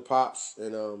talked to the Pops,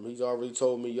 and he's already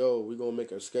told me, yo, we're going to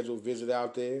make a scheduled visit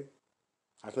out there.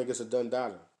 I think it's a done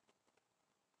data.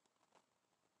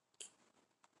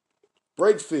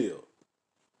 Brakefield.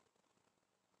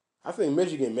 I think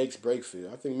Michigan makes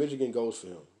Brakefield. I think Michigan goes for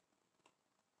him.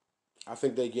 I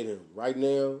think they get him. Right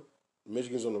now,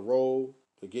 Michigan's on the roll.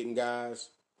 They're getting guys.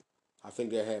 I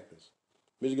think that happens.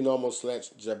 Michigan almost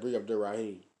slapped Jabri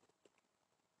Abdur-Rahim.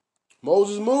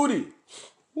 Moses Moody.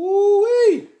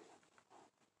 Woo-wee.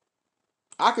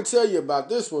 I can tell you about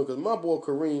this one because my boy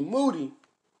Kareem Moody,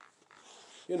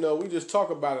 we just talk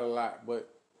about it a lot, but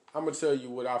I'm going to tell you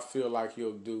what I feel like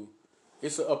he'll do.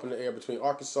 It's an up in the air between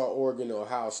Arkansas, Oregon, and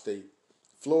Ohio State.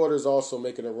 Florida's also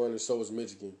making a run, and so is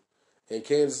Michigan. And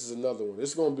Kansas is another one. This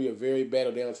is going to be a very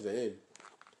battle down to the end.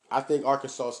 I think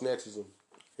Arkansas snatches them.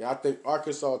 Yeah, I think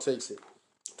Arkansas takes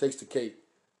the cake.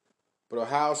 But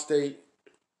Ohio State,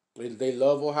 they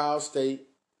love Ohio State.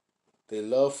 They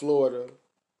love Florida.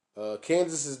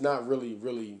 Kansas is not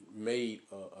really made.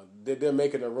 They're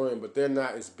making a run, but they're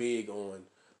not as big on.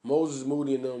 Moses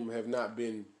Moody and them have not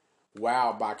been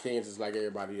wowed by Kansas like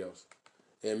everybody else.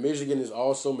 And Michigan is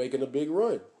also making a big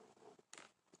run.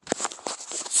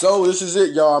 So this is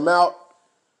it, y'all. I'm out.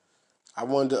 I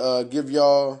wanted to give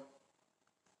y'all,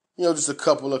 just a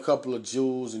couple of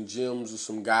jewels and gems of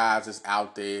some guys that's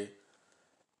out there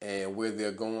and where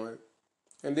they're going.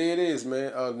 And there it is,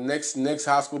 man. Next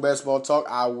high school basketball talk,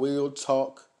 I will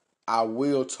talk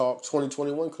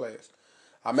 2021 class.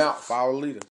 I'm out. Follow the leader.